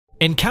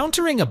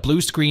Encountering a blue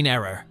screen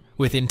error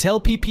with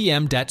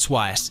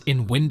intelppm.sys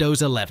in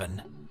Windows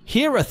 11.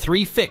 Here are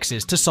 3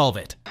 fixes to solve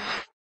it.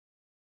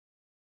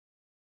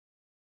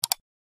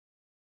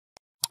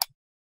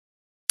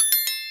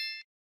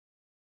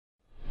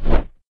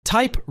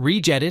 Type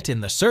regedit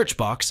in the search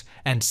box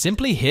and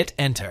simply hit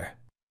enter.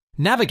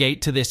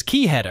 Navigate to this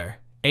key header,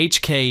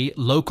 HK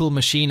local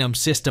machinum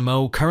system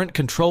O current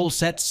control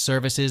sets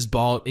services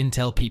bought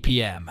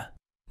intelppm.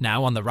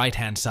 Now on the right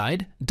hand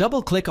side,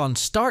 double click on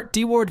start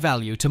dword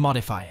value to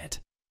modify it.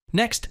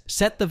 Next,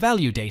 set the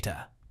value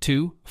data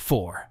to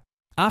 4.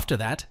 After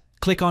that,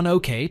 click on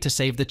OK to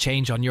save the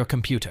change on your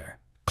computer.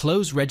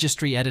 Close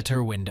Registry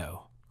Editor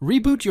window.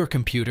 Reboot your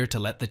computer to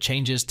let the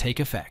changes take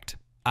effect.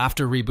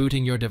 After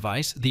rebooting your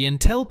device, the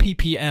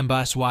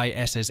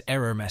intelppm.sys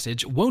error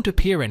message won't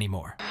appear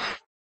anymore.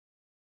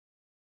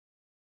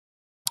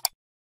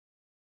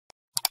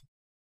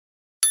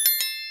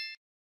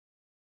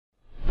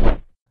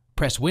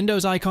 Press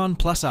Windows icon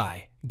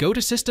 +I. Go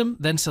to System,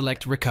 then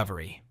select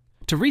Recovery.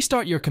 To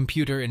restart your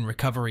computer in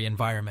recovery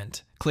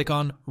environment, click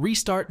on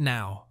Restart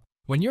Now.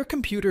 When your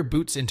computer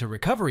boots into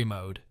recovery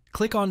mode,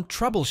 click on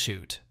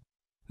Troubleshoot.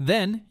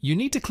 Then, you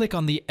need to click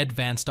on the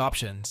Advanced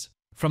Options.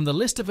 From the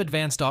list of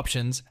advanced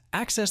options,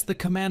 access the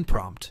command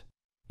prompt.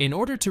 In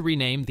order to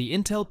rename the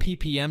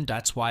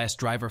intelppm.sys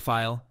driver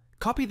file,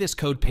 copy this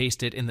code,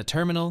 paste it in the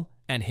terminal,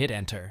 and hit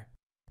enter.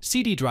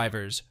 CD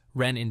drivers,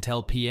 ren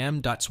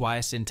intelppm.sys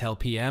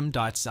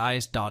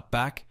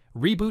intelppm.sys.back,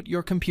 reboot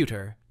your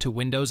computer to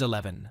Windows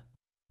 11.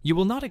 You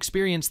will not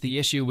experience the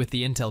issue with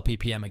the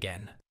intelppm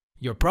again.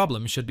 Your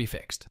problem should be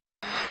fixed.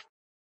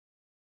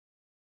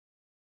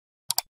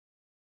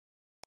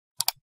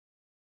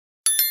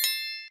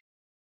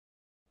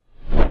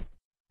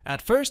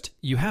 At first,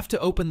 you have to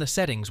open the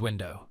Settings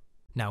window.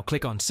 Now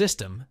click on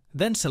System,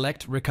 then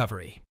select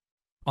Recovery.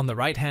 On the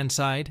right-hand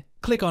side,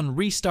 click on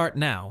Restart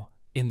Now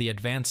in the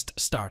Advanced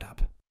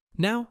Startup.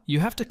 Now, you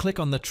have to click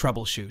on the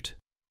Troubleshoot.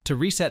 To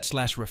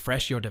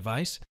reset/refresh your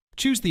device,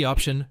 choose the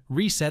option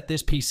Reset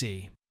this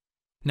PC.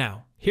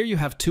 Now, here you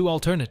have 2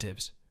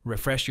 alternatives.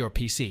 Refresh your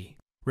PC.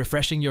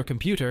 Refreshing your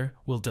computer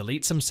will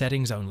delete some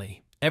settings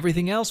only.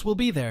 Everything else will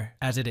be there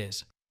as it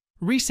is.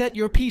 Reset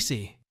your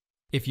PC.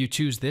 If you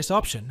choose this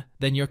option,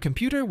 then your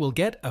computer will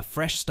get a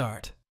fresh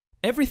start.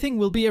 Everything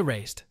will be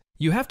erased.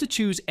 You have to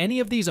choose any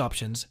of these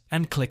options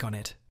and click on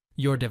it.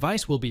 Your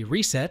device will be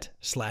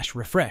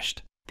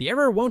reset/refreshed. The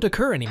error won't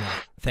occur anymore.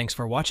 Thanks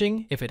for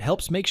watching. If it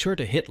helps, make sure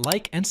to hit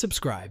like and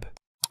subscribe.